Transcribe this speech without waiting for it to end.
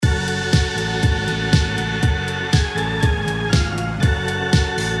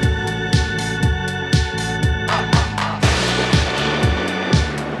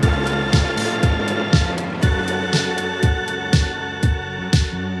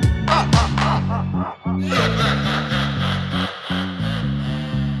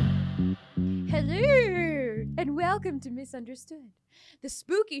Welcome to Misunderstood, the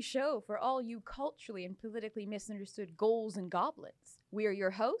spooky show for all you culturally and politically misunderstood ghouls and goblins. We are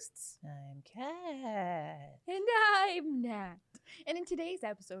your hosts. I'm Kat. And I'm Nat. And in today's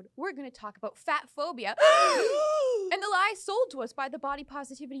episode, we're going to talk about fat phobia and the lies sold to us by the body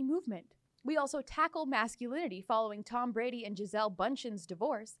positivity movement. We also tackle masculinity following Tom Brady and Gisele Bundchen's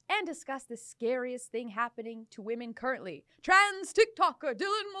divorce and discuss the scariest thing happening to women currently. Trans TikToker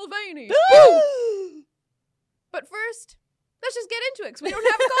Dylan Mulvaney. But first, let's just get into it because we don't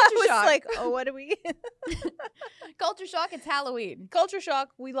have a culture shock. I was like, oh, what do we? Culture shock, it's Halloween. Culture shock,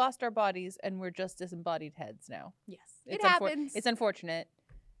 we lost our bodies and we're just disembodied heads now. Yes, It's it happens. It's unfortunate.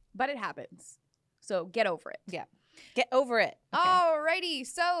 But it happens. So get over it. Yeah. Get over it. Okay. Alrighty,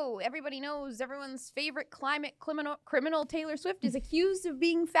 so everybody knows everyone's favorite climate criminal Taylor Swift is accused of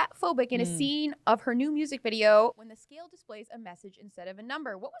being fat phobic in a scene of her new music video when the scale displays a message instead of a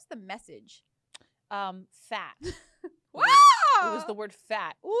number. What was the message? Fat. Wow! It was the word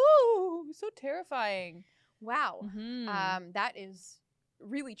fat. Ooh, so terrifying. Wow. Mm-hmm. That is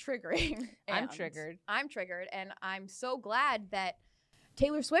really triggering. I'm triggered. I'm triggered, and I'm so glad that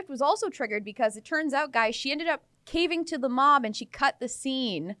Taylor Swift was also triggered because it turns out, guys, she ended up caving to the mob and she cut the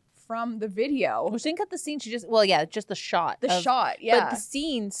scene from the video. Well, she didn't cut the scene. She just, just the shot. Shot, yeah. But the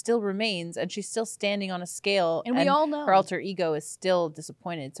scene still remains, and she's still standing on a scale. And we all know. Her alter ego is still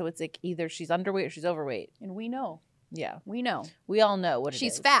disappointed. So it's like either she's underweight or she's overweight. And we know. Yeah. We know. We all know what it is.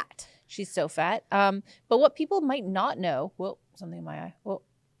 She's fat. She's so fat. But what people might not know, something in my eye.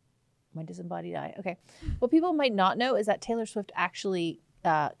 My disembodied eye. Okay. What people might not know is that Taylor Swift actually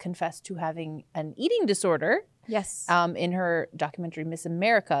confessed to having an eating disorder. Yes. In her documentary Miss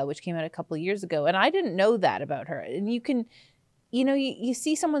America, which came out a couple of years ago. And I didn't know that about her. And you can, you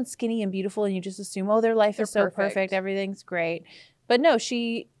see someone skinny and beautiful and you just assume, their life is so perfect. Everything's great. But no,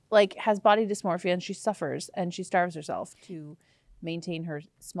 she has body dysmorphia and she suffers and she starves herself to maintain her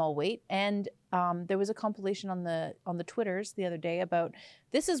small weight. And there was a compilation on the Twitters the other day about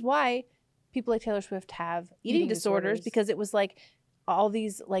this is why people like Taylor Swift have eating disorders, because it was like all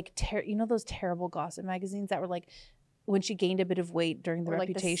these those terrible gossip magazines that were like when she gained a bit of weight during the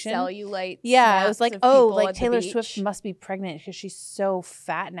Reputation. The cellulite. Yeah, it was like, Taylor Swift must be pregnant because she's so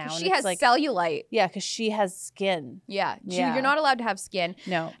fat now. She has cellulite. Yeah, because she has skin. Yeah. You're not allowed to have skin.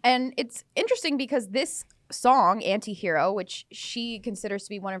 No. And it's interesting because this song, Anti-Hero, which she considers to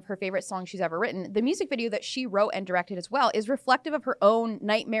be one of her favorite songs she's ever written, the music video that she wrote and directed as well is reflective of her own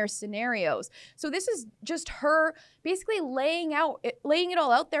nightmare scenarios. So this is just her basically laying it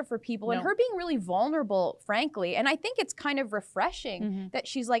all out there for people and her being really vulnerable, frankly. And I think it's kind of refreshing that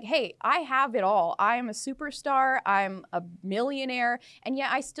she's like, hey, I have it all. I'm a superstar. I'm a millionaire. And yet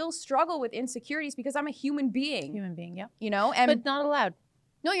I still struggle with insecurities because I'm a human being. Yeah. But not allowed.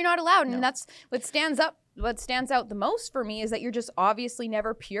 No, you're not allowed. And that's what stands out the most for me is that you're just obviously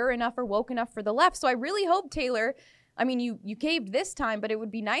never pure enough or woke enough for the left. So I really hope, Taylor, I mean, you caved this time, but it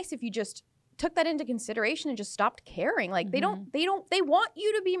would be nice if you just took that into consideration and just stopped caring. Like they want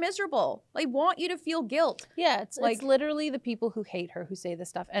you to be miserable. They want you to feel guilt. Yeah, it's literally the people who hate her who say this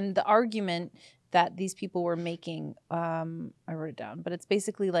stuff. And the argument that these people were making, I wrote it down, but it's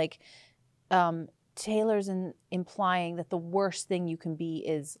basically like, Taylor's implying that the worst thing you can be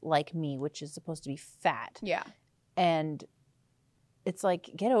is like me, which is supposed to be fat. Yeah. And it's like,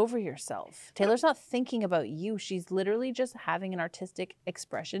 get over yourself. Taylor's not thinking about you. She's literally just having an artistic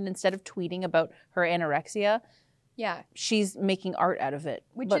expression. Instead of tweeting about her anorexia, she's making art out of it.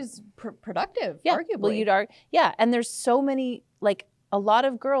 Which is productive, arguably. Well, and there's so many, a lot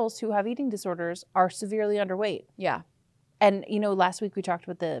of girls who have eating disorders are severely underweight. Yeah. And, last week we talked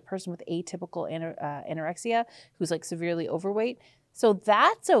about the person with atypical anorexia who's severely overweight. So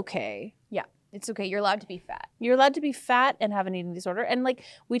that's okay. Yeah, it's okay. You're allowed to be fat. You're allowed to be fat and have an eating disorder. And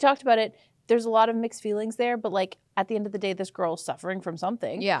we talked about it, there's a lot of mixed feelings there. But at the end of the day, this girl's suffering from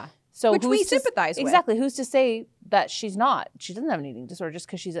something. Yeah. So which we sympathize with. Exactly. Who's to say that she doesn't have an eating disorder just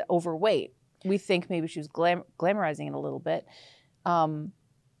because she's overweight? We think maybe she was glamorizing it a little bit.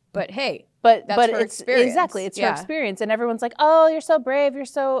 But hey, But her it's experience. Exactly, it's her experience, and everyone's like, "Oh, you're so brave, you're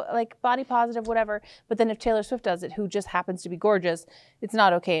so body positive, whatever." But then if Taylor Swift does it, who just happens to be gorgeous, it's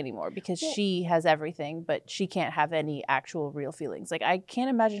not okay anymore because she has everything, but she can't have any actual real feelings. I can't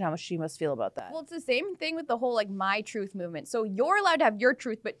imagine how much she must feel about that. Well, it's the same thing with the whole my truth movement. So you're allowed to have your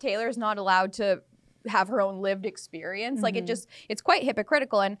truth, but Taylor's not allowed to have her own lived experience. It's quite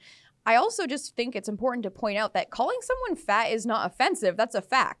hypocritical. And I also just think it's important to point out that calling someone fat is not offensive. That's a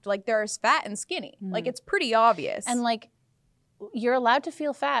fact. There's fat and skinny. It's pretty obvious. And you're allowed to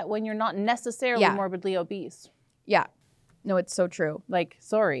feel fat when you're not necessarily morbidly obese. Yeah. No, it's so true.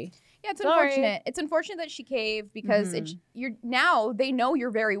 Sorry. Yeah, it's unfortunate. It's unfortunate that she caved because now they know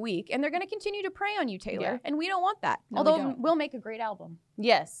you're very weak and they're going to continue to prey on you, Taylor. Yeah. And we don't want that. No, although we'll make a great album.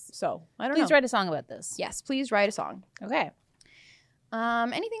 Yes. So I don't know. Please write a song about this. Yes, please write a song. Okay.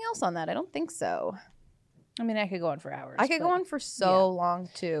 Anything else on that? I don't think so. I mean, I could go on for hours. I could go on for so long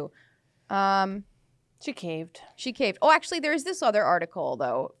too. She caved. She caved. Oh, actually, there's this other article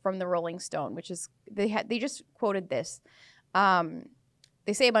though from the Rolling Stone, which is they just quoted this.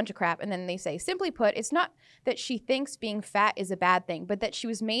 They say a bunch of crap, and then they say, simply put, it's not that she thinks being fat is a bad thing, but that she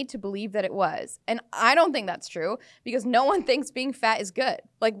was made to believe that it was. And I don't think that's true because no one thinks being fat is good.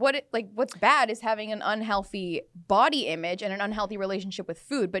 What's bad is having an unhealthy body image and an unhealthy relationship with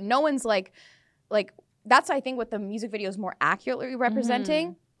food. But no one's like that's I think what the music video is more accurately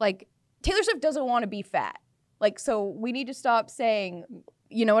representing. Like Taylor Swift doesn't want to be fat. Like, so we need to stop saying,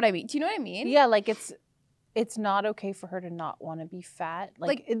 you know what I mean? Do you know what I mean? Yeah, like it's not okay for her to not want to be fat.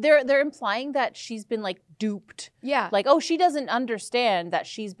 Like they're implying that she's been like duped. Yeah. Like, oh, she doesn't understand that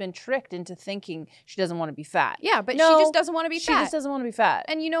she's been tricked into thinking she doesn't want to be fat. Yeah, but no, she just doesn't want to be fat. She just doesn't want to be fat.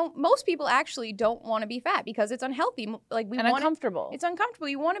 And most people actually don't want to be fat because it's unhealthy. Like uncomfortable. It's uncomfortable.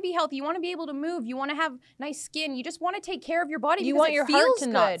 You want to be healthy. You want to be able to move. You want to have nice skin. You just want to take care of your body. You want your heart to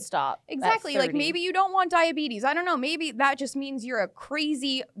not stop. Exactly. Like maybe you don't want diabetes. I don't know. Maybe that just means you're a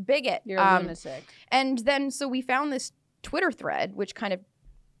crazy bigot. You're a lunatic. And then so we found this Twitter thread which kind of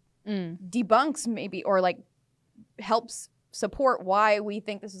debunks maybe or like helps support why we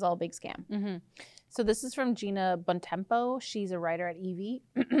think this is all a big scam. Mm-hmm. So this is from Gina Bontempo. She's a writer at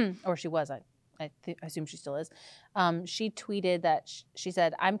EV, or she was. I assume she still is. She tweeted that she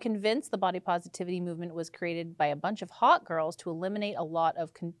said, "I'm convinced the body positivity movement was created by a bunch of hot girls to eliminate a lot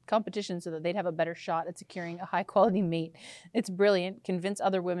of competition so that they'd have a better shot at securing a high-quality mate. It's brilliant. Convince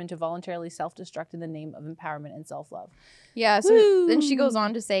other women to voluntarily self-destruct in the name of empowerment and self-love." Yeah, so then she goes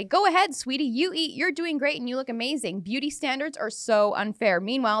on to say, "Go ahead, sweetie. You eat. You're doing great and you look amazing. Beauty standards are so unfair.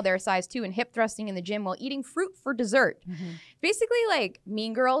 Meanwhile, they're size 2 and hip thrusting in the gym while eating fruit for dessert." Mm-hmm. Basically like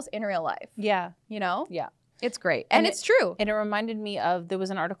Mean Girls in real life. Yeah. You know? Yeah. It's great. And it's true. And it reminded me of, there was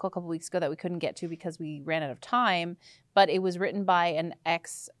an article a couple weeks ago that we couldn't get to because we ran out of time, but it was written by an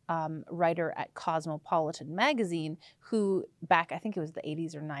ex-writer at Cosmopolitan magazine who back, I think it was the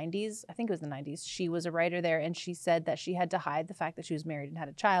 80s or 90s, I think it was the 90s, she was a writer there, and she said that she had to hide the fact that she was married and had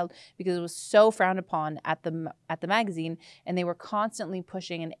a child because it was so frowned upon at the magazine, and they were constantly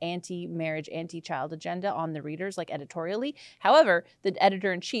pushing an anti-marriage, anti-child agenda on the readers, like editorially. However, the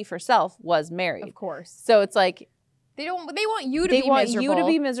editor-in-chief herself was married. Of course. So it's like, They want you to be miserable. They want you to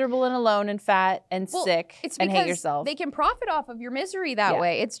be miserable and alone and fat and sick and hate yourself. They can profit off of your misery that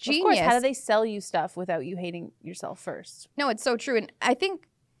way. It's genius. Of course. How do they sell you stuff without you hating yourself first? No, it's so true. And I think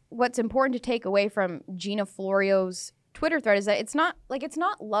what's important to take away from Gina Florio's Twitter thread is that it's not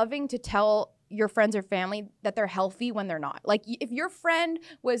loving to tell your friends or family that they're healthy when they're not. Like if your friend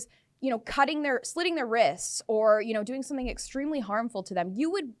was slitting their wrists or, doing something extremely harmful to them,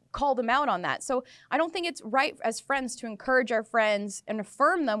 you would call them out on that. So I don't think it's right as friends to encourage our friends and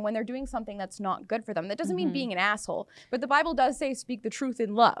affirm them when they're doing something that's not good for them. That doesn't mean being an asshole, but the Bible does say speak the truth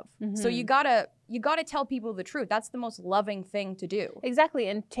in love. Mm-hmm. So you gotta tell people the truth. That's the most loving thing to do. Exactly.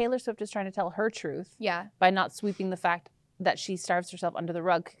 And Taylor Swift is trying to tell her truth. Yeah. By not sweeping the fact that she starves herself under the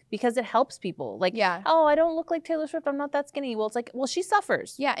rug because it helps people. Like, oh, I don't look like Taylor Swift. I'm not that skinny. Well, it's like, well, she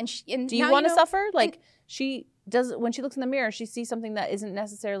suffers. Yeah. And do you want to suffer? Like she does, when she looks in the mirror, she sees something that isn't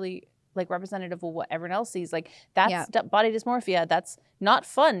necessarily like representative of what everyone else sees. Like that's body dysmorphia. That's not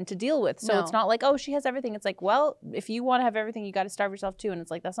fun to deal with. So it's not like, oh, she has everything. It's like, well, if you want to have everything, you got to starve yourself too. And it's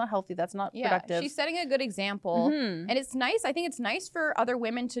like, that's not healthy. That's not productive. She's setting a good example. Mm-hmm. And it's nice. I think it's nice for other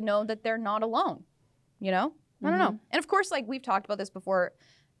women to know that they're not alone, I don't know. And of course, like we've talked about this before,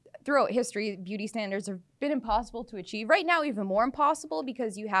 throughout history, beauty standards have been impossible to achieve. Right now, even more impossible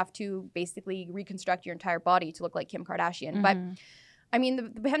because you have to basically reconstruct your entire body to look like Kim Kardashian. Mm-hmm. But I mean,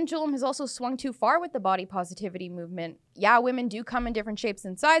 the pendulum has also swung too far with the body positivity movement. Yeah, women do come in different shapes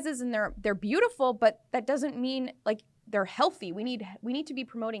and sizes and they're beautiful, but that doesn't mean like they're healthy. We need to be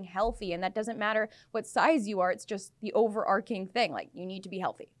promoting healthy, and that doesn't matter what size you are. It's just the overarching thing. Like you need to be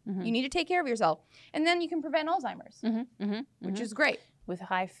healthy. Mm-hmm. You need to take care of yourself, and then you can prevent Alzheimer's, which is great. With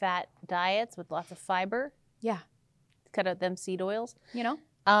high-fat diets with lots of fiber. Yeah, cut out them seed oils.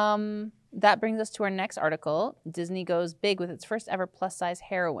 That brings us to our next article. Disney goes big with its first ever plus-size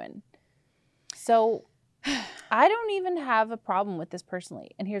heroine. So I don't even have a problem with this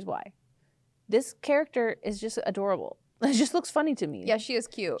personally, and here's why. This character is just adorable. It just looks funny to me. Yeah, she is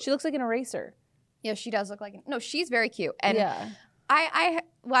cute. She looks like an eraser. Yeah, she does look like no, she's very cute. And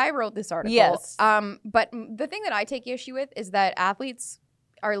I wrote this article. Yes. But the thing that I take issue with is that athletes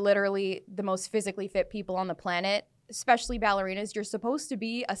are literally the most physically fit people on the planet, especially ballerinas. You're supposed to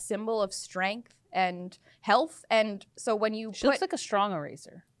be a symbol of strength and health. And so when you She looks like a strong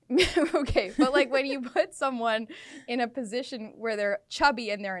eraser. Okay, but like when you put someone in a position where they're chubby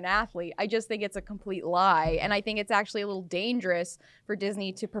and they're an athlete, I just think it's a complete lie. And I think it's actually a little dangerous for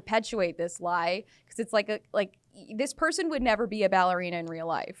Disney to perpetuate this lie, because it's like this person would never be a ballerina in real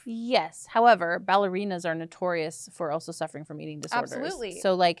life. Yes. However, ballerinas are notorious for also suffering from eating disorders. Absolutely.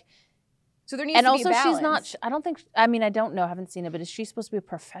 So like, so there needs to be also balance. she's not, I don't think, I mean, I don't know, I haven't seen it, but is she supposed to be a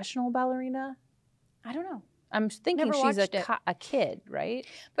professional ballerina? I don't know. I'm thinking Never she's watched a kid, right?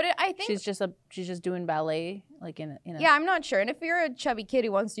 But I think she's just doing ballet, like in a yeah, I'm not sure. And if you're a chubby kid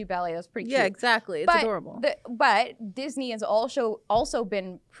who wants to do ballet, that's pretty cute. Yeah, exactly. It's adorable. But Disney has also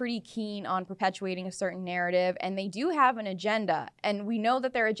been pretty keen on perpetuating a certain narrative, and they do have an agenda. And we know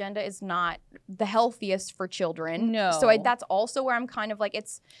that their agenda is not the healthiest for children. No. So that's also where I'm kind of like,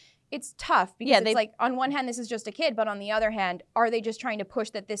 it's tough, because it's like, on one hand, this is just a kid, but on the other hand, are they just trying to push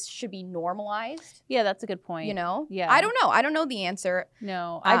that this should be normalized? Yeah, that's a good point. You know? Yeah. I don't know. I don't know the answer.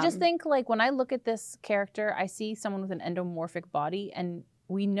 No. I just think, like, when I look at this character, I see someone with an endomorphic body, and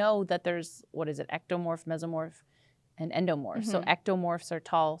we know that there's, what is it, ectomorph, mesomorph, and endomorph. Mm-hmm. So ectomorphs are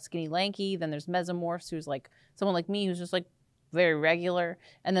tall, skinny, lanky. Then there's mesomorphs, who's like someone like me, who's just like very regular.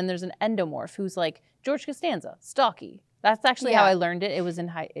 And then there's an endomorph, who's like George Costanza, stocky. That's actually how I learned it. It was in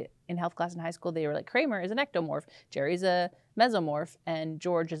health class in high school. They were like, Kramer is an ectomorph, Jerry's a mesomorph, and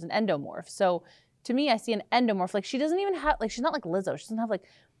George is an endomorph. So to me, I see an endomorph. Like, she doesn't even have, like, she's not like Lizzo. She doesn't have, like,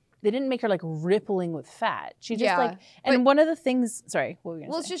 they didn't make her like rippling with fat. She just like, and one of the things, sorry, what were you gonna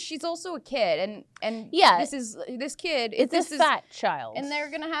say? Well, it's just, she's also a kid, and yeah, this kid. It's a fat child, and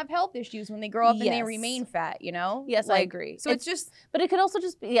they're gonna have health issues when they grow up and they remain fat. You know? Yes, like, I agree. So it's just, but it could also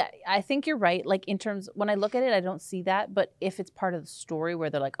just be. Yeah, I think you're right. Like, in terms, when I look at it, I don't see that. But if it's part of the story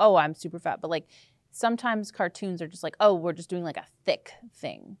where they're like, oh, I'm super fat, but like, sometimes cartoons are just like, oh, we're just doing like a thick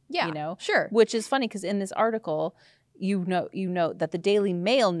thing. Yeah, you know, sure. Which is funny, because in this article, you note that the Daily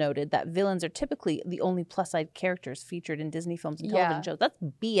Mail noted that villains are typically the only plus-size characters featured in Disney films and television shows. That's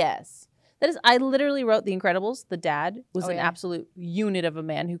BS. That is, I literally wrote The Incredibles. The dad was an absolute unit of a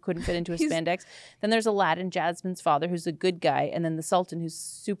man who couldn't fit into his spandex. Then there's Aladdin, Jasmine's father, who's a good guy. And then the Sultan, who's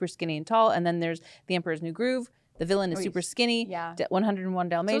super skinny and tall. And then there's The Emperor's New Groove. The villain is super skinny. Yeah. 101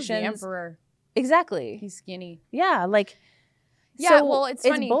 Dalmatians. So is the Emperor. Exactly. He's skinny. Yeah, like... Yeah, so well, it's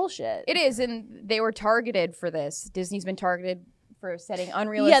funny. It's bullshit. It is, and they were targeted for this. Disney's been targeted for setting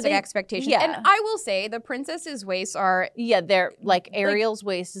unrealistic expectations. Yeah. And I will say, the princess's waists are... Yeah, they're like, Ariel's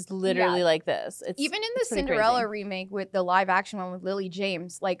waist is literally like this. Even in the Cinderella remake with the live-action one with Lily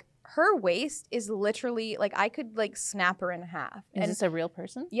James, like, her waist is literally, like, I could, like, snap her in half. Is this a real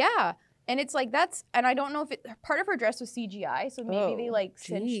person? Yeah. And it's like, that's, and I don't know if part of her dress was CGI, so maybe they like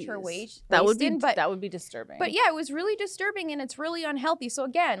cinched her waist. That would be disturbing. But yeah, it was really disturbing, and it's really unhealthy. So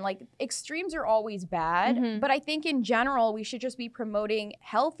again, like, extremes are always bad, but I think in general we should just be promoting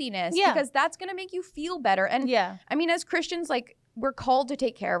healthiness, because that's going to make you feel better. And I mean, as Christians, like, we're called to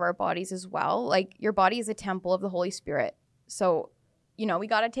take care of our bodies as well. Like, your body is a temple of the Holy Spirit, so you know, we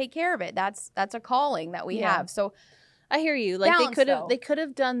got to take care of it. That's a calling that we have. So I hear you. Like, they could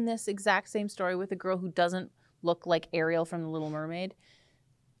have done this exact same story with a girl who doesn't look like Ariel from The Little Mermaid.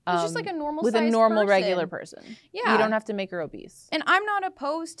 It's just like a normal with a normal regular person. Yeah, you don't have to make her obese. And I'm not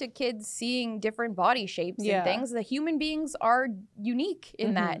opposed to kids seeing different body shapes and things. The human beings are unique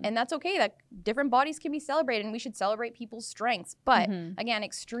in that, and that's okay. That different bodies can be celebrated, and we should celebrate people's strengths. But again,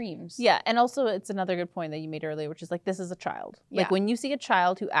 extremes. Yeah, and also it's another good point that you made earlier, which is like, this is a child. Like, when you see a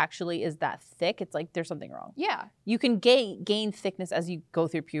child who actually is that thick, it's like there's something wrong. Yeah, you can gain thickness as you go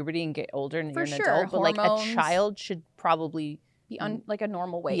through puberty and get older, and you're an adult. But like, a child should probably be like a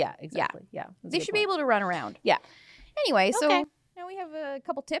normal weight. Yeah, exactly. Yeah, they should be able to run around. Yeah. Anyway, so now we have a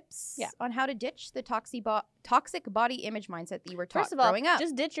couple tips on how to ditch the toxic body image mindset that you were taught growing up.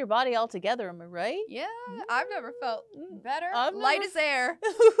 Just ditch your body altogether. Am I right? Yeah, I've never felt better. Light as air.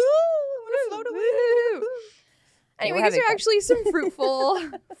 Anyway, these are actually some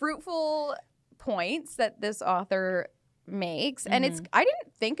fruitful points that this author makes, and I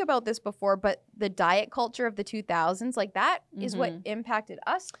didn't think about this before, but the diet culture of the 2000s, like, that is what impacted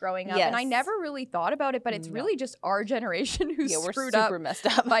us growing up. And I never really thought about it, but it's really just our generation who's screwed up, messed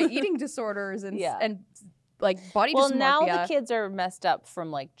up by eating disorders and like body dysmorphia. Well, now the kids are messed up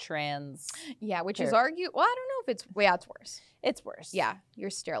from like trans. Yeah, which is well, I don't know if it's it's worse. It's worse. Yeah,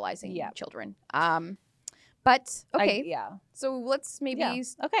 you're sterilizing children. But okay, yeah. So let's maybe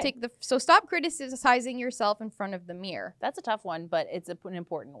Okay. So stop criticizing yourself in front of the mirror. That's a tough one, but it's an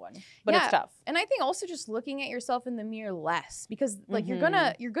important one. But it's tough. And I think also just looking at yourself in the mirror less, because like you're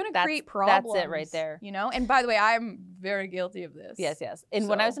gonna create problems. That's it right there. You know. And by the way, I'm very guilty of this. Yes. And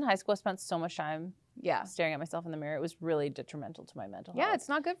when I was in high school, I spent so much time yeah, staring at myself in the mirror. It was really detrimental to my mental health. Yeah, it's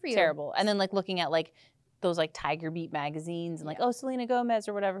not good for you. Terrible. And then like looking at like those like Tiger Beat magazines and like, oh, Selena Gomez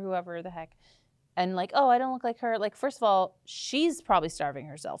or whoever the heck. And like, oh, I don't look like her. Like, first of all, she's probably starving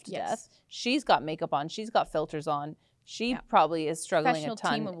herself to death. She's got makeup on. She's got filters on. She probably is struggling a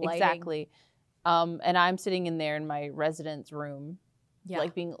ton. Team of lighting. Exactly. And I'm sitting in there in my residence room,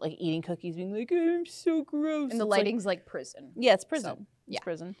 like being like eating cookies, being like, I'm so gross. And the lighting's like prison. Yeah, it's prison. So, it's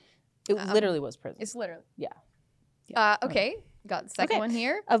prison. It literally was prison. It's literally. Yeah. Okay. Got the second one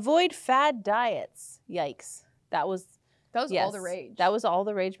here. Avoid fad diets. Yikes. That was all the rage. That was all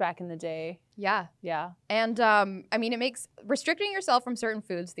the rage back in the day. Yeah. Yeah. And I mean, it makes restricting yourself from certain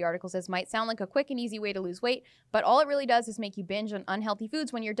foods, the article says, might sound like a quick and easy way to lose weight, but all it really does is make you binge on unhealthy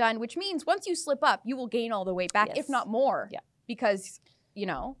foods when you're done, which means once you slip up, you will gain all the weight back, if not more. Yeah. Because, you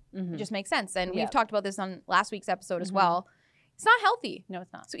know, it just makes sense. And we've talked about this on last week's episode as well. It's not healthy. No,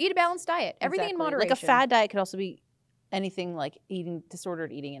 it's not. So eat a balanced diet. Everything in moderation. Like a fad diet could also be anything like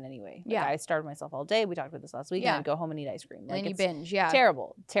disordered eating in any way. Like I starved myself all day. We talked about this last week. And I'd go home and eat ice cream. Like, and then you binge. Yeah.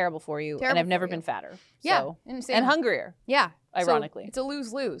 Terrible for you. And I've never been fatter. So. And hungrier. Yeah. Ironically. So it's a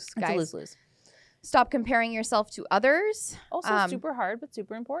lose-lose, guys. It's a lose-lose. Stop comparing yourself to others. Also super hard, but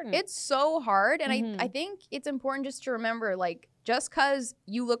super important. It's so hard. And I think it's important just to remember, like, just because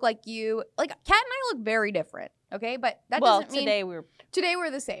you look like Kat and I look very different. Okay, but that doesn't mean today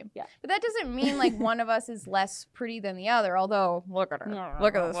we're the same. Yeah, but that doesn't mean like one of us is less pretty than the other. Although look at her,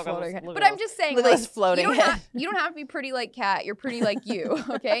 look at this floating head. But I'm just saying, look at this floating head. You don't have to be pretty like Kat. You're pretty like you.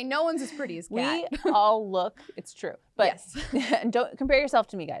 Okay, no one's as pretty as Kat. We all look. It's true, but don't compare yourself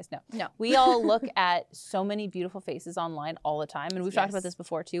to me, guys. No. We all look at so many beautiful faces online all the time, and we've talked about this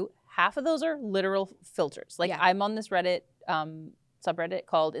before too. Half of those are literal filters. Like I'm on this Reddit. Subreddit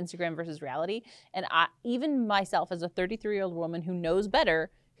called Instagram versus reality. And even myself as a 33-year-old woman who knows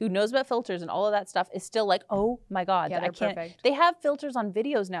better, who knows about filters and all of that stuff, is still like, oh my God, they're perfect. They have filters on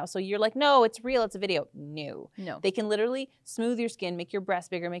videos now. So you're like, no, it's real, it's a video. No. They can literally smooth your skin, make your breasts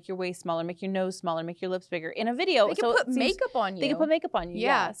bigger, make your waist smaller, make your nose smaller, make your lips bigger in a video. They can put makeup on you. They can put makeup on you.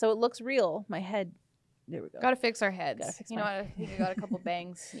 Yeah. So it looks real. My head. There we go. Gotta fix our heads. You know what? I think I got a couple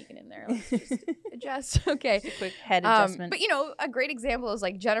bangs sneaking in there. Let's just adjust. Okay. Just a quick head adjustment. But you know, a great example is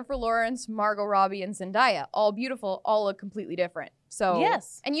like Jennifer Lawrence, Margot Robbie, and Zendaya. All beautiful, all look completely different. So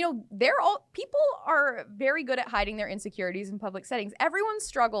yes. And you know, people are very good at hiding their insecurities in public settings. Everyone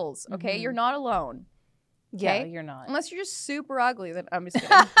struggles. Okay. You're not alone. Okay? Yeah, you're not. Unless you're just super ugly, then I'm just kidding.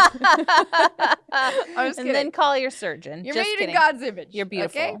 I'm just kidding. And then call your surgeon. You're made in God's image. You're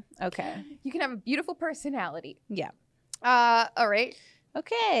beautiful. Okay. You can have a beautiful personality. Yeah. All right.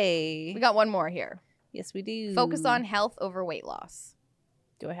 Okay. We got one more here. Yes, we do. Focus on health over weight loss.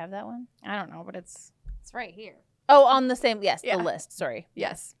 Do I have that one? I don't know, but it's right here. Oh, on the same, yes, the list. Sorry.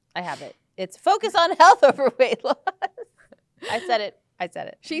 Yes. I have it. It's focus on health over weight loss. I said it.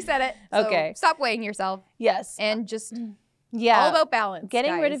 She said it. So okay. Stop weighing yourself. Yes. And just all about balance.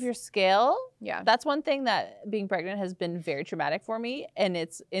 Getting rid of your scale. Yeah. That's one thing that being pregnant has been very traumatic for me. And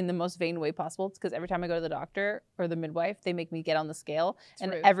it's in the most vain way possible. It's because every time I go to the doctor or the midwife, they make me get on the scale.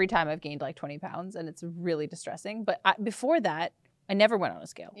 And every time I've gained like 20 pounds and it's really distressing. But before that, I never went on a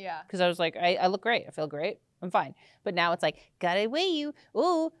scale. Yeah. Because I was like, I look great. I feel great. I'm fine. But now it's like, gotta weigh you.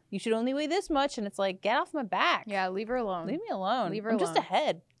 Oh, you should only weigh this much. And it's like, get off my back. Yeah, leave her alone. Leave me alone. Leave her I'm alone. just a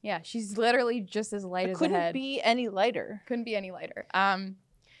head. Yeah, she's literally just as light as a head. Couldn't be any lighter. Couldn't be any lighter.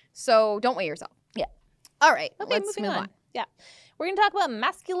 So don't weigh yourself. Yeah. All right. Okay, let's move on. Yeah. We're going to talk about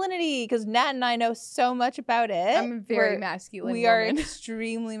masculinity because Nat and I know so much about it. I'm a very masculine We woman. are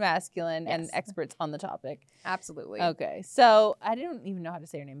extremely masculine and experts on the topic. Absolutely. Okay. So I don't even know how to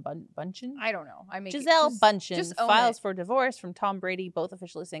say her name. Bunchen? I don't know. Gisele Bunchen just files for divorce from Tom Brady, both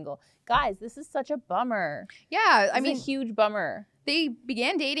officially single. Guys, this is such a bummer. Yeah. It's a huge bummer. They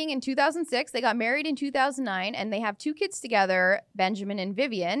began dating in 2006. They got married in 2009, and they have 2 kids together, Benjamin and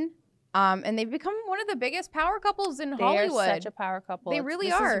Vivian. And they've become one of the biggest power couples in Hollywood. They are such a power couple. They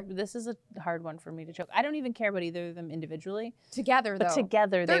really are. This is a hard one for me to choke. I don't even care about either of them individually. Together, though. But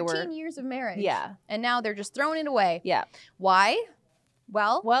together, they were 13 years of marriage. Yeah. And now they're just throwing it away. Yeah. Why?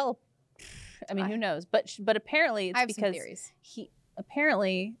 Well, I mean, who knows? But apparently it's because some theories.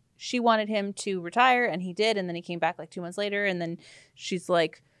 She wanted him to retire, and he did, and then he came back like 2 months later, and then she's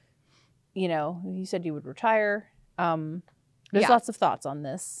like, you know, you said you would retire. There's lots of thoughts on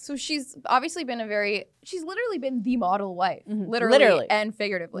this. So she's obviously been she's literally been the model wife, literally and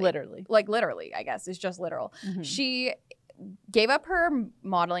figuratively. Literally, I guess, is just literal. She gave up her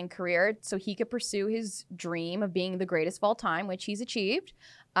modeling career so he could pursue his dream of being the greatest of all time, which he's achieved,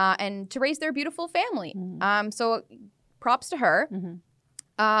 and to raise their beautiful family. So props to her.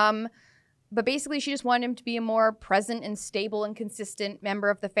 But basically, she just wanted him to be a more present and stable and consistent member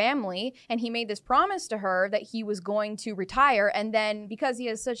of the family. And he made this promise to her that he was going to retire. And then because he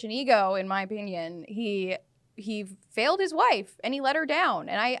has such an ego, in my opinion, he failed his wife and he let her down.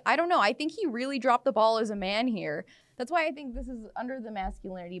 And I don't know. I think he really dropped the ball as a man here. That's why I think this is under the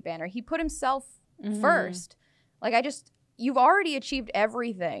masculinity banner. He put himself first. Like, you've already achieved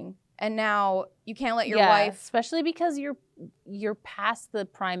everything. And now you can't let your wife... especially because you're past the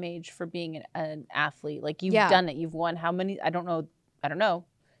prime age for being an athlete. Like, you've done it. You've won how many? I don't know.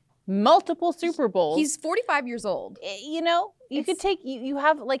 Multiple Super Bowls. He's 45 years old. You know, you could take... You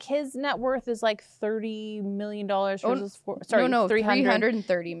have, like, his net worth is like $30 million. Hers is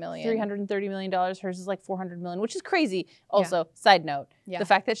 $330 million. $330 million. Hers is like $400 million, which is crazy. Also, side note, the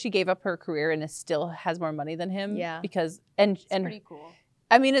fact that she gave up her career and still has more money than him. Because... It's pretty cool.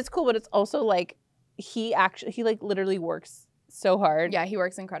 I mean, it's cool, but it's also like he like literally works so hard. Yeah, he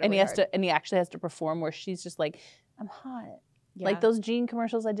works incredibly hard. And he actually has to perform where she's just like, I'm hot. Yeah. Like those jean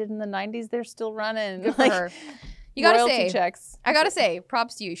commercials I did in the 90s, they're still running. Good for her. You gotta say, checks. I gotta say,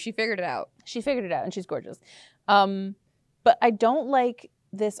 props to you. She figured it out. She figured it out, and she's gorgeous. But I don't like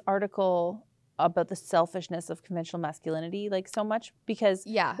this article about the selfishness of conventional masculinity like so much because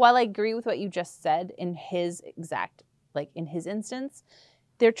while I agree with what you just said in his instance,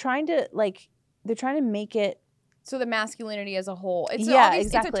 they're trying to make it so the masculinity as a whole. It's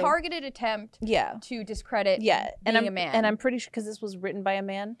It's a targeted attempt to discredit being a man. And I'm pretty sure because this was written by a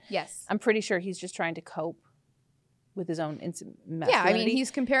man. Yes. I'm pretty sure he's just trying to cope with his own masculinity. Yeah, I mean, he's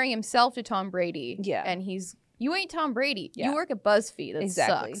comparing himself to Tom Brady. Yeah. And you ain't Tom Brady. Yeah. You work at BuzzFeed. That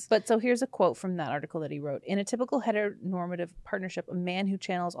sucks. But so here's a quote from that article that he wrote. In a typical heteronormative partnership, a man who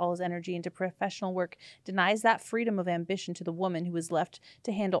channels all his energy into professional work denies that freedom of ambition to the woman who is left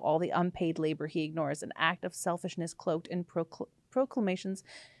to handle all the unpaid labor he ignores, an act of selfishness cloaked in proclamations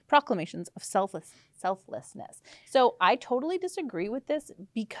of selflessness. So I totally disagree with this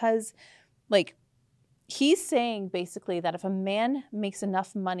because, like, he's saying basically that if a man makes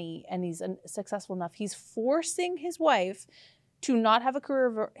enough money and he's successful enough, he's forcing his wife to not have a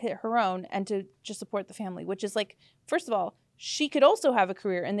career of her own and to just support the family, which is like, first of all, she could also have a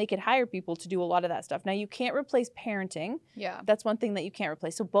career and they could hire people to do a lot of that stuff. Now, you can't replace parenting. Yeah. That's one thing that you can't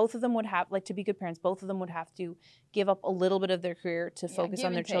replace. So both of them would have, like, to be good parents, both of them would have to give up a little bit of their career to focus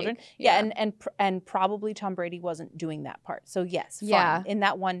on their children. Yeah. And probably Tom Brady wasn't doing that part. So yes, fine, in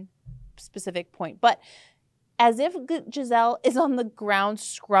that one specific point. But as if Giselle is on the ground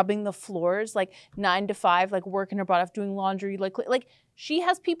scrubbing the floors, like 9 to 5, like working her butt off, doing laundry, like she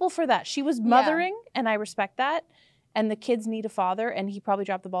has people for that. She was mothering, and I respect that. And the kids need a father, and he probably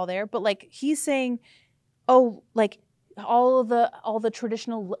dropped the ball there. But like he's saying, oh, like all the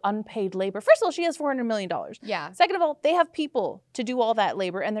traditional unpaid labor. First of all, she has $400 million. Yeah. Second of all, they have people to do all that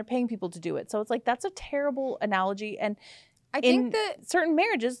labor, and they're paying people to do it. So it's like that's a terrible analogy. And I think that certain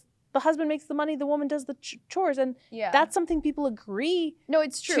marriages, the husband makes the money, the woman does the chores, and that's something people agree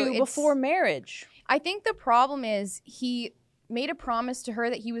to before marriage. I think the problem is he made a promise to her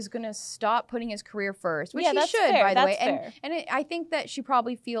that he was going to stop putting his career first, which he should, by the way. And I think that she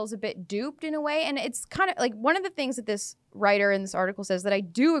probably feels a bit duped in a way, and it's kind of like one of the things that this writer in this article says that I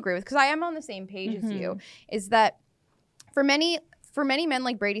do agree with, because I am on the same page as you, is that for many men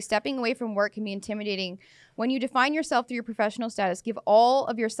like Brady, stepping away from work can be intimidating. When you define yourself through your professional status, give all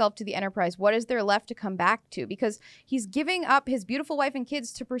of yourself to the enterprise, what is there left to come back to? Because he's giving up his beautiful wife and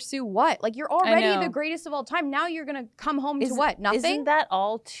kids to pursue what? Like, you're already the greatest of all time. Now you're going to come home to what? Nothing? Isn't that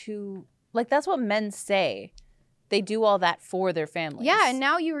all too... Like, that's what men say. They do all that for their families. Yeah, and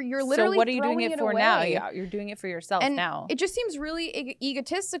now you're literally So what are you doing it for now? Yeah, you're doing it for yourself now. It just seems really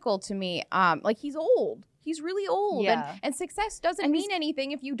egotistical to me. Like, he's old. He's really old. Yeah. And success doesn't mean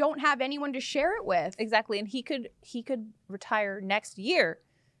anything if you don't have anyone to share it with. Exactly. And he could retire next year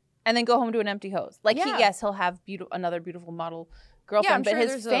and then go home to an empty house. Like, he'll have another beautiful model girlfriend, but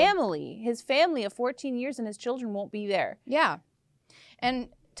his family of 14 years and his children won't be there. Yeah. And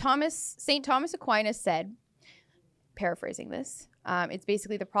St. Thomas Aquinas said, paraphrasing this, it's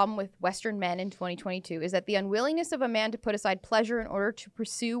basically the problem with Western men in 2022 is that the unwillingness of a man to put aside pleasure in order to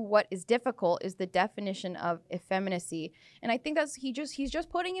pursue what is difficult is the definition of effeminacy. And I think he's just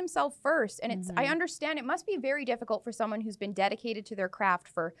putting himself first. And I understand it must be very difficult for someone who's been dedicated to their craft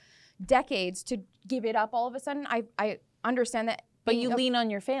for decades to give it up all of a sudden. understand that. But you lean on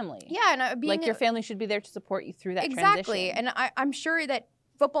your family. Yeah, and like your family should be there to support you through that exactly. transition. And I'm sure that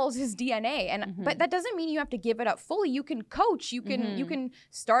football's his DNA, and but that doesn't mean you have to give it up fully. You can coach, you can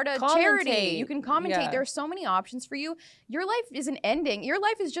start a charity, you can commentate. Yeah. There are so many options for you. Your life isn't ending. Your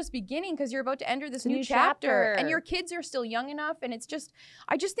life is just beginning because you're about to enter this new chapter, and your kids are still young enough. And it's just,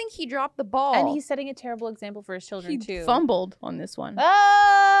 I just think he dropped the ball, and he's setting a terrible example for his children too. He fumbled on this one.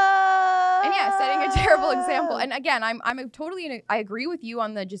 And yeah, setting a terrible example. And again, I agree with you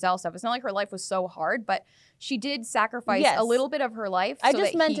on the Giselle stuff. It's not like her life was so hard, but she did sacrifice a little bit of her life. I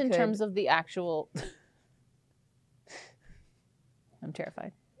just meant in terms of the actual. I'm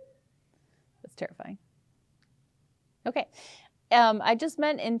terrified. That's terrifying. Okay. I just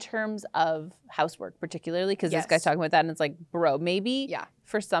meant in terms of housework, particularly because this guy's talking about that, and it's like, bro, maybe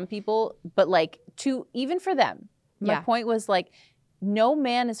for some people, but like even for them. My point was like, no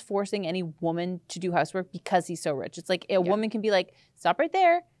man is forcing any woman to do housework because he's so rich. It's like a woman can be like, stop right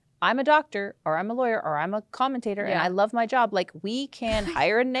there. I'm a doctor, or I'm a lawyer, or I'm a commentator, and I love my job. Like, we can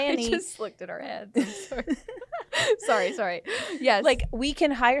hire a nanny. I just looked at our heads. I'm sorry. sorry. Yes. Like, we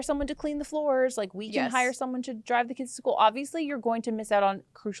can hire someone to clean the floors. Like, we can hire someone to drive the kids to school. Obviously, you're going to miss out on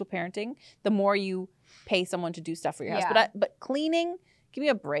crucial parenting the more you pay someone to do stuff for your house. But cleaning, give me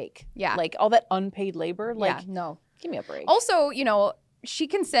a break. Yeah. Like, all that unpaid labor. Like, no. Give me a break. Also, you know, she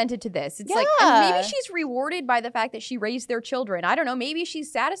consented to this. It's like, and maybe she's rewarded by the fact that she raised their children. I don't know. Maybe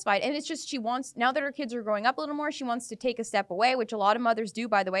she's satisfied. And it's just, she wants, now that her kids are growing up a little more, she wants to take a step away, which a lot of mothers do,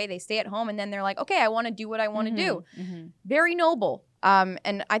 by the way. They stay at home and then they're like, okay, I want to do what I want to do. Very noble.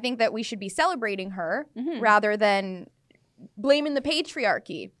 And I think that we should be celebrating her rather than blaming the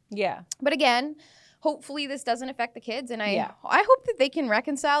patriarchy. Yeah. But again, hopefully this doesn't affect the kids, and I hope that they can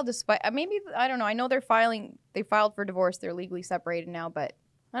reconcile despite, maybe, I don't know, I know they filed for divorce, they're legally separated now, but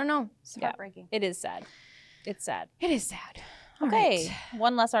I don't know, it's heartbreaking. It is sad. It's sad. It is sad. Okay,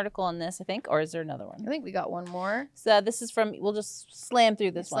 one last article on this, I think, or is there another one? I think we got one more. So this is from, we'll just slam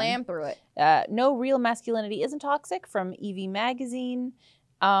through this one. Slam through it. No Real Masculinity Isn't Toxic from EV Magazine.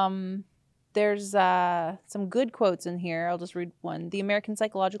 There's some good quotes in here. I'll just read one. The American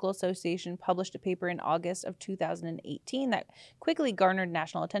Psychological Association published a paper in August of 2018 that quickly garnered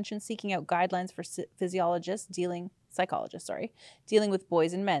national attention, seeking out guidelines for psychologists dealing with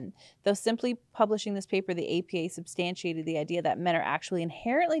boys and men. Though simply publishing this paper, the APA substantiated the idea that men are actually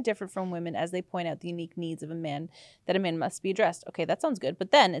inherently different from women, as they point out the unique needs of a man must be addressed. Okay, that sounds good.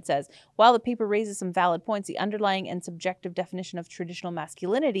 But then it says, while the paper raises some valid points, the underlying and subjective definition of traditional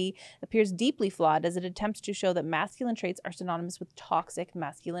masculinity appears deeply flawed, as it attempts to show that masculine traits are synonymous with toxic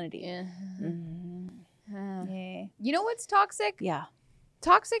masculinity. You know what's toxic? Yeah.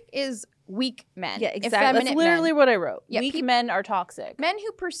 Toxic is weak men. Yeah, exactly. That's literally what I wrote. Yeah, weak men are toxic. Men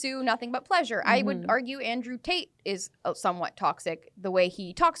who pursue nothing but pleasure. I would argue Andrew Tate is somewhat toxic, the way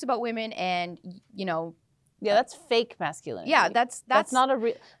he talks about women and, you know. Yeah, that's fake masculinity. Yeah, that's not a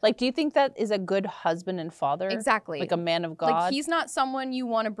real, like, do you think that is a good husband and father? Exactly. Like a man of God? Like, he's not someone you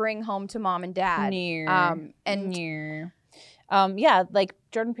want to bring home to mom and dad. Yeah, like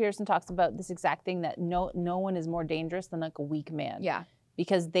Jordan Peterson talks about this exact thing, that no one is more dangerous than like a weak man. Yeah.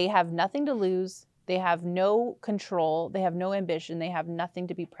 Because they have nothing to lose. They have no control. They have no ambition. They have nothing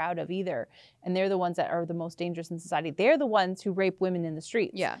to be proud of either. And they're the ones that are the most dangerous in society. They're the ones who rape women in the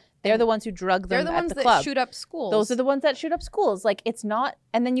streets. Yeah. They're the ones who drug them at the club. They're the ones that shoot up schools. Those are the ones that shoot up schools. Like, it's not.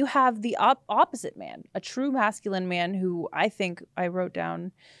 And then you have the opposite man, a true masculine man who I think I wrote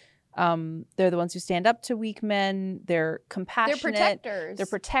down. They're the ones who stand up to weak men. They're compassionate. They're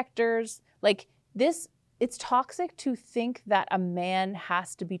protectors. Like, this, it's toxic to think that a man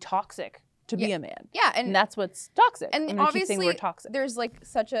has to be toxic to be a man. Yeah. And that's what's toxic. And obviously, there's like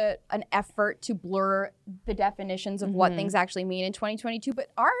such an effort to blur the definitions of what things actually mean in 2022. But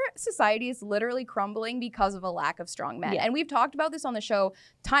our society is literally crumbling because of a lack of strong men. Yeah. And we've talked about this on the show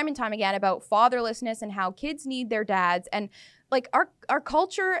time and time again about fatherlessness and how kids need their dads. And like, our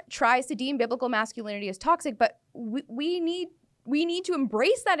culture tries to deem biblical masculinity as toxic, but we need to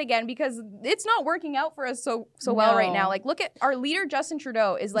embrace that again, because it's not working out for us so well right now. Like, look at our leader, Justin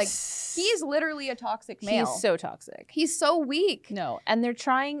Trudeau, is like, he is literally a toxic male. He's so toxic. He's so weak. No. And they're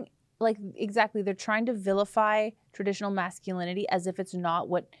trying, like, exactly, they're trying to vilify traditional masculinity as if it's not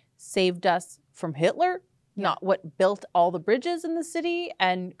what saved us from Hitler, not what built all the bridges in the city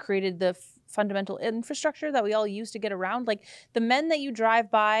and created the fundamental infrastructure that we all use to get around. Like, the men that you drive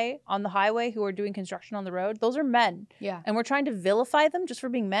by on the highway who are doing construction on the road, those are men. Yeah. And we're trying to vilify them just for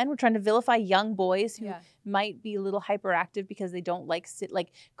being men. We're trying to vilify young boys who might be a little hyperactive because they don't like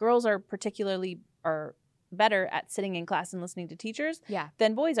girls are particularly better at sitting in class and listening to teachers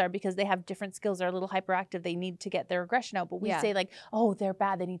than boys are, because they have different skills. They're a little hyperactive. They need to get their aggression out. But we say like, oh, they're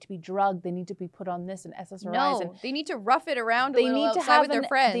bad. They need to be drugged. They need to be put on this and SSRIs. No, they need to rough it around a little outside with their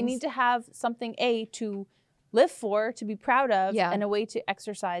friends. They need to have something to live for, to be proud of, and a way to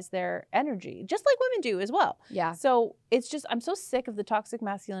exercise their energy, just like women do as well. Yeah. So it's just, I'm so sick of the toxic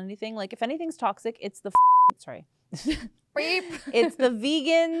masculinity thing. Like, if anything's toxic, it's the sorry. It's the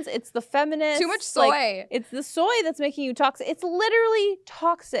vegans, it's the feminists. Too much soy. Like, it's the soy that's making you toxic. It's literally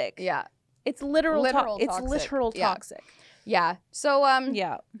toxic. Yeah. It's literal toxic. It's literal toxic. Yeah. So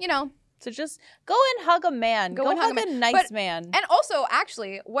you know, so just go and hug a man. Go hug a nice man. And also,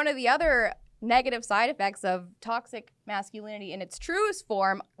 actually, one of the other negative side effects of toxic masculinity in its truest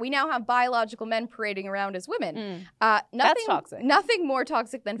form, we now have biological men parading around as women. That's toxic. Nothing more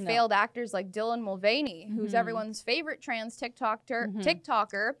toxic than failed actors like Dylan Mulvaney, who's everyone's favorite trans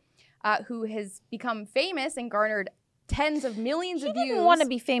TikToker, who has become famous and garnered tens of millions of views. He didn't want to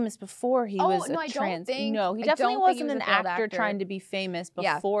be famous before he was no, a trans. He definitely wasn't an actor trying to be famous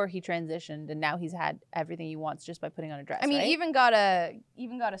before he transitioned, and now he's had everything he wants just by putting on a dress. I mean, right? even got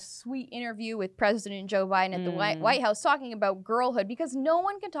a sweet interview with President Joe Biden at the White House talking about girlhood, because no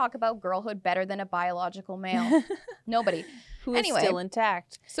one can talk about girlhood better than a biological male. Nobody. Who is still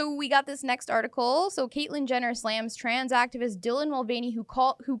intact. So we got this next article. So Caitlyn Jenner slams trans activist Dylan Mulvaney, who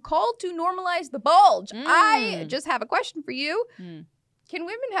called to normalize the bulge. I just have a question for you. Can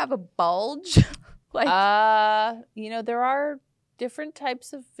women have a bulge? There are different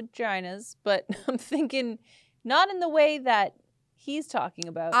types of vaginas, but I'm thinking not in the way that he's talking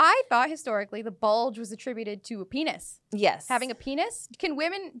about. I thought historically the bulge was attributed to a penis. Yes. Having a penis? Do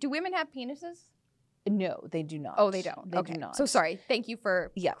women have penises? No, they do not. Oh, they don't. They do not. So sorry. Thank you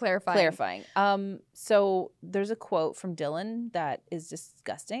for clarifying. So there's a quote from Dylan that is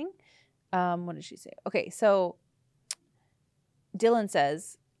disgusting. What did she say? Okay, so Dylan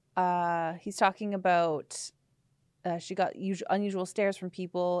says he's talking about she got unusual stares from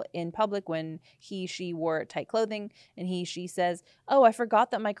people in public when she wore tight clothing, and she says, "Oh, I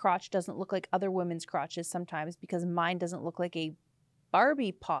forgot that my crotch doesn't look like other women's crotches sometimes because mine doesn't look like a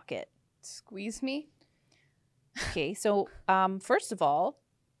Barbie pocket." Squeeze me. Okay, so first of all,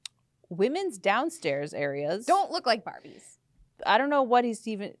 women's downstairs areas don't look like Barbies. I don't know what he's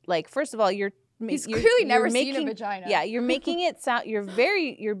even like. First of all, he's clearly never seen a vagina. Yeah, you're making it sound.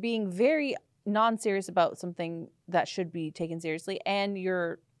 You're being very non-serious about something that should be taken seriously, and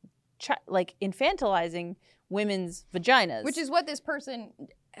you're infantilizing women's vaginas, which is what this person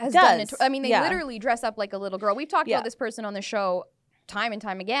has done. I mean, they literally dress up like a little girl. We've talked about this person on the show time and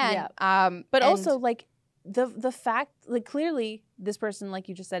time again. But also, like, the fact, like, clearly this person, like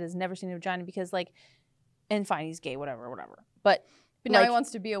you just said, has never seen a vagina because, like, and fine, he's gay, whatever. But now he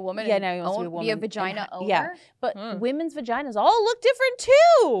wants to be a woman. Yeah, now he wants to be a woman. Be a vagina owner. Yeah, but women's vaginas all look different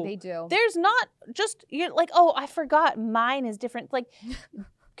too. They do. There's not just, you're like, oh, I forgot mine is different. Like,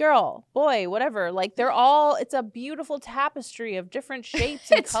 girl, boy, whatever. Like, it's a beautiful tapestry of different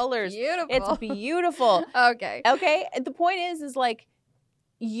shapes and colors. Beautiful. It's beautiful. Okay. The point is like,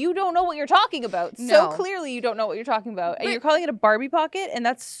 you don't know what you're talking about. No. So clearly you don't know what you're talking about. And you're calling it a Barbie pocket, and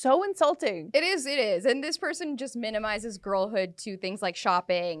that's so insulting. It is. And this person just minimizes girlhood to things like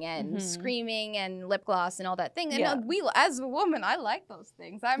shopping and screaming and lip gloss and all that thing. And as a woman, I like those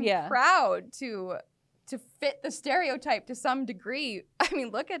things. I'm proud to fit the stereotype to some degree. I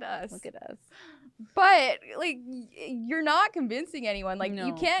mean, look at us. But like, you're not convincing anyone. Like,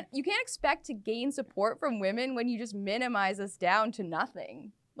 you can't expect to gain support from women when you just minimize us down to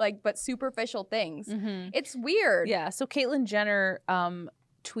nothing. Like, but superficial things. It's weird. Yeah. So Caitlyn Jenner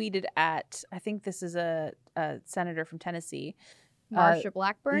tweeted at, I think this is a senator from Tennessee, Marsha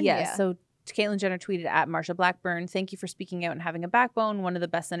Blackburn. Yeah. So Caitlyn Jenner tweeted at Marsha Blackburn, "Thank you for speaking out and having a backbone. One of the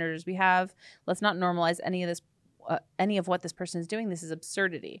best senators we have. Let's not normalize any of what this person is doing. This is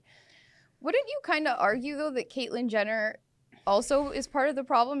absurdity." Wouldn't you kind of argue, though, that Caitlyn Jenner also is part of the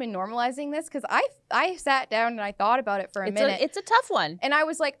problem in normalizing this? Because I sat down and I thought about it for a minute. It's a tough one. And I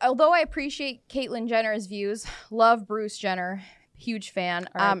was like, although I appreciate Caitlyn Jenner's views, love Bruce Jenner, huge fan.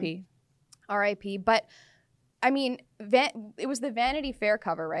 R.I.P. R.I.P. But, I mean, it was the Vanity Fair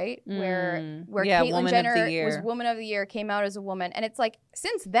cover, right? Where Caitlyn Jenner was Woman of the Year, came out as a woman. And it's like,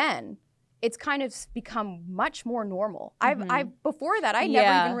 since then, it's kind of become much more normal. Before that, I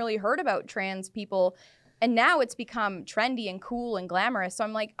never even really heard about trans people, and now it's become trendy and cool and glamorous. So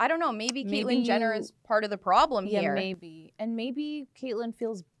I'm like, I don't know, maybe Caitlyn Jenner is part of the problem here. Yeah, maybe. And maybe Caitlyn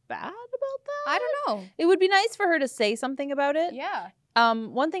feels bad about that? I don't know. It would be nice for her to say something about it. Yeah.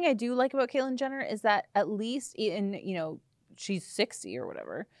 One thing I do like about Caitlyn Jenner is that at least she's 60 or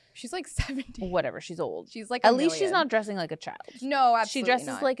whatever. She's like 70. Whatever, she's old. She's like At least she's not dressing like a child. No, absolutely She dresses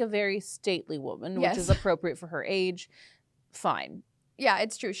not. like a very stately woman, Yes. which is appropriate for her age. Fine. Yeah,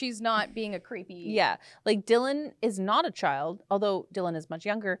 it's true. She's not being a creepy. Yeah. Like Dylan is not a child, although Dylan is much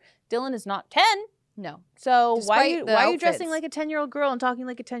younger. Dylan is not 10. No. So Despite why are you dressing outfits. like a 10-year-old girl and talking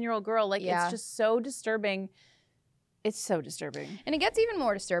like a 10-year-old girl? Like Yeah. it's just so disturbing. It's so disturbing. And it gets even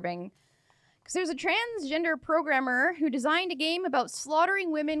more disturbing because there's a transgender programmer who designed a game about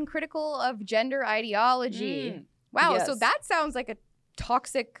slaughtering women critical of gender ideology. Wow, yes. so that sounds like a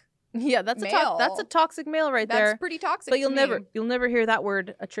toxic. Yeah, that's Male. that's a toxic male right there. That's pretty toxic. But you'll to me. never hear that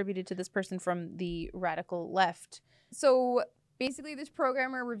word attributed to this person from the radical left. So basically, this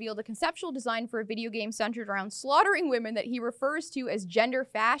programmer revealed a conceptual design for a video game centered around slaughtering women that he refers to as gender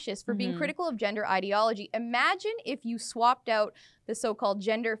fascists for being critical of gender ideology. Imagine if you swapped out the so-called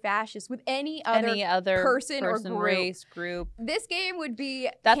gender fascist with any other person or group. race, group. This game would be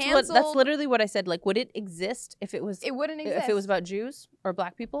That's canceled. that's literally what I said. Like, would it exist if it was? It wouldn't exist. If it was about Jews or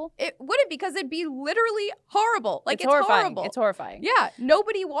Black people? It wouldn't, because it'd be literally horrible. Like, it's horrifying. horrible. It's horrifying. Yeah,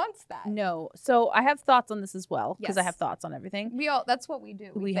 nobody wants that. No. So I have thoughts on this as well, because I Yes. have thoughts on everything. That's what we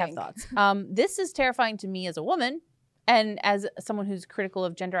do. We have thoughts. This is terrifying to me as a woman and as someone who's critical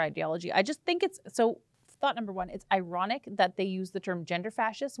of gender ideology. I just think it's so. Thought number one, it's ironic that they use the term gender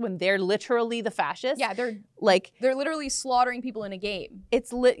fascist when they're literally the fascists. Yeah, they're literally slaughtering people in a game.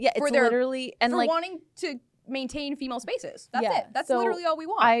 It's literally and for like wanting to maintain female spaces. That's Yeah, it. That's so literally all we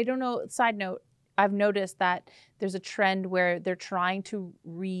want. I don't know. Side note, I've noticed that there's a trend where they're trying to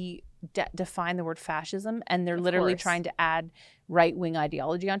redefine the word fascism, and they're literally trying to add right-wing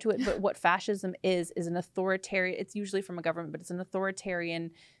ideology onto it. But what fascism is an authoritarian. It's usually from a government, but it's an authoritarian,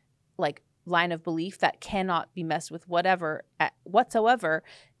 like, line of belief that cannot be messed with whatsoever,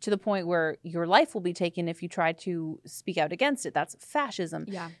 to the point where your life will be taken if you try to speak out against it. That's fascism.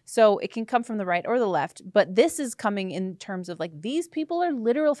 Yeah. So it can come from the right or the left, but this is coming in terms of like, these people are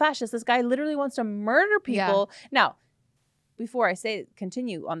literal fascists. This guy literally wants to murder people. Yeah. Now, before I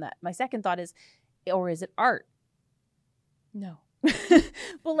continue on that, my second thought is, or is it art? No.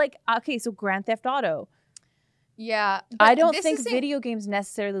 Well, like, okay, so Grand Theft Auto. Yeah. I don't think video games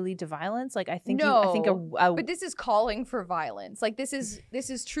necessarily lead to violence. Like, I think but this is calling for violence. Like, this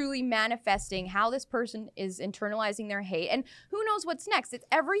is truly manifesting how this person is internalizing their hate. And who knows what's next?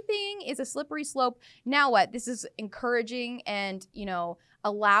 Everything is a slippery slope. Now what? This is encouraging and, and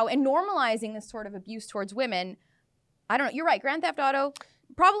normalizing this sort of abuse towards women. I don't know. You're right. Grand Theft Auto,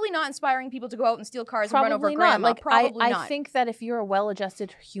 probably not inspiring people to go out and steal cars and run over grandma. Like, probably not. I think that if you're a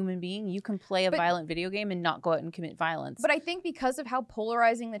well-adjusted human being, you can play a violent video game and not go out and commit violence. But I think because of how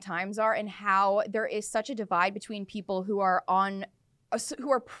polarizing the times are and how there is such a divide between people who are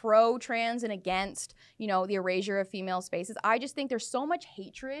pro-trans and against, the erasure of female spaces, I just think there's so much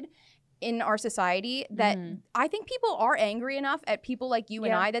hatred in our society that I think people are angry enough at people like you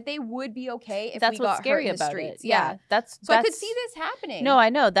and I that they would be okay if we got hurt in the streets. Yeah. I could see this happening. No,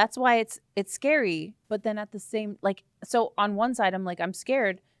 I know. That's why it's scary. But then at the same, like, so on one side, I'm like, I'm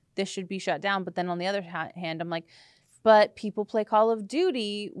scared this should be shut down. But then on the other hand, I'm like, but people play Call of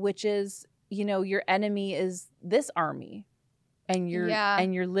Duty, which is, your enemy is this army. And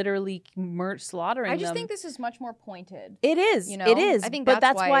you're literally slaughtering them. I just think this is much more pointed. It is. It is. I think but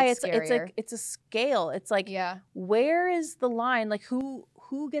that's why it's like it's a scale. It's like, where is the line? Like, who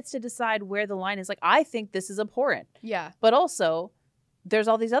gets to decide where the line is? Like, I think this is abhorrent. Yeah. But also, there's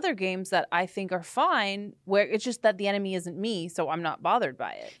all these other games that I think are fine, where it's just that the enemy isn't me, so I'm not bothered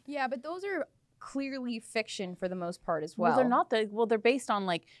by it. Yeah, but those are clearly fiction for the most part as well. Well, they're not. They're based on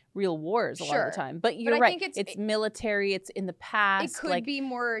like real wars a lot of the time. But you're right. It's military. It's in the past. It could be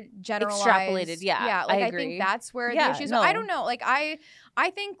more generalized. Extrapolated. Yeah. Yeah. Like, I think that's where the issues are. I don't know. Like, I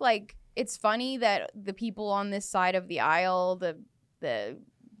think, like, it's funny that the people on this side of the aisle, the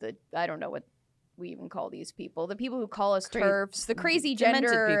I don't know what we even call these people, the people who call us TERFs, the crazy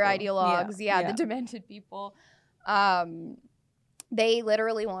gender ideologues, the demented people. They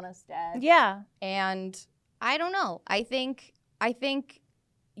literally want us dead. Yeah. And I don't know. I think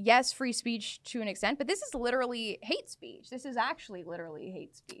yes, free speech to an extent, but this is literally hate speech. This is actually literally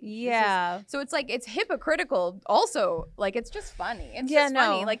hate speech. Yeah. So it's like, it's hypocritical also. Like, it's just funny. It's just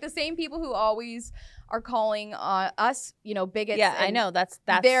funny. Like, the same people who always are calling us, bigots. Yeah, I know. That's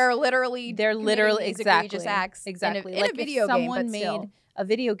they're literally these egregious acts in a video game. Someone made a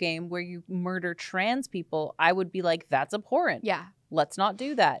video game where you murder trans people, I would be like, that's abhorrent. Yeah. Let's not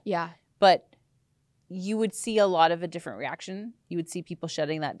do that. Yeah. But you would see a lot of a different reaction. You would see people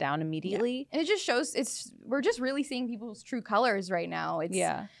shutting that down immediately. Yeah. And it just shows we're just really seeing people's true colors right now. It's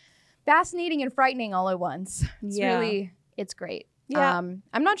fascinating and frightening all at once. It's It's great. Yeah.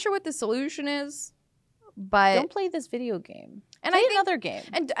 I'm not sure what the solution is, but Don't play this video game. And Play I think, another game.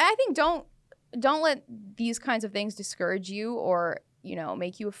 And I think don't let these kinds of things discourage you or, you know,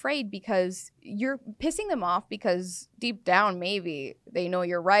 make you afraid, because you're pissing them off because deep down maybe they know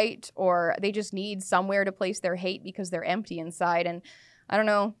you're right, or they just need somewhere to place their hate because they're empty inside. And I don't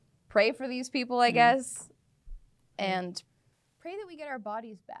know, pray for these people, I guess, and pray that we get our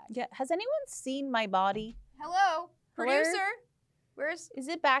bodies back. Yeah. Has anyone seen my body? Hello, producer. Is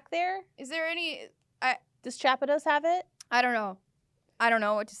it back there? Is there any? Does Chapados have it? I don't know. I don't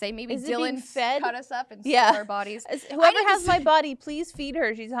know what to say. Maybe Is it being Dylan fed? cut us up and Yeah. stole our bodies. Whoever has my body, please feed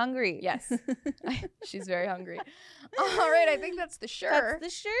her. She's hungry. Yes. She's very hungry. All right, I think that's the sure. That's the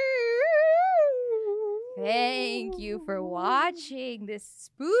sure. Thank you for watching this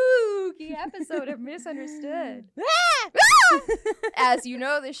spooky episode of Misunderstood. As you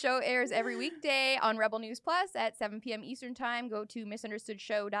know, the show airs every weekday on Rebel News Plus at 7 p.m. Eastern Time. Go to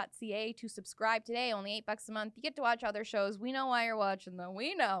misunderstoodshow.ca to subscribe today. Only $8 a month. You get to watch other shows. We know why you're watching them.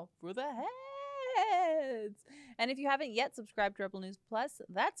 We know. For the heads. And if you haven't yet subscribed to Rebel News Plus,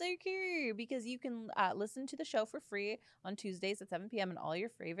 that's okay, because you can listen to the show for free on Tuesdays at 7 p.m. on all your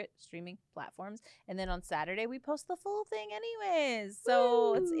favorite streaming platforms. And then on Saturday, we post the full thing anyways.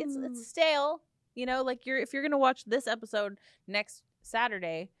 So it's stale. You know, like if you're going to watch this episode next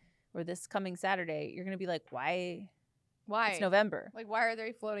Saturday or this coming Saturday, you're going to be like, why? Why? It's November. Like, why are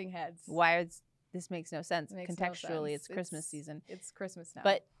there floating heads? Why are this makes no sense. Makes Contextually, no sense. it's Christmas season. It's Christmas now.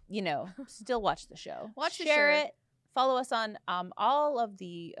 But, you know, still watch the show. Share it. Follow us on all of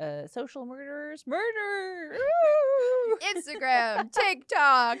the social murderers. Instagram,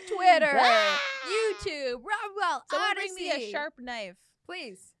 TikTok, Twitter, YouTube, Rumble, Someone Odyssey. bring me a sharp knife.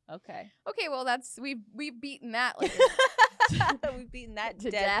 Please. Okay. Okay, well, we've beaten that. Like, We've beaten that to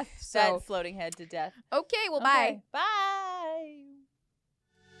death. death. So, That floating head to death. okay, well, bye. Bye.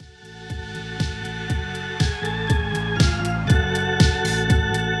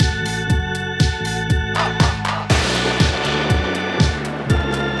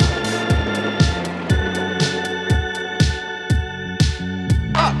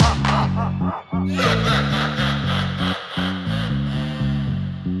 Yeah.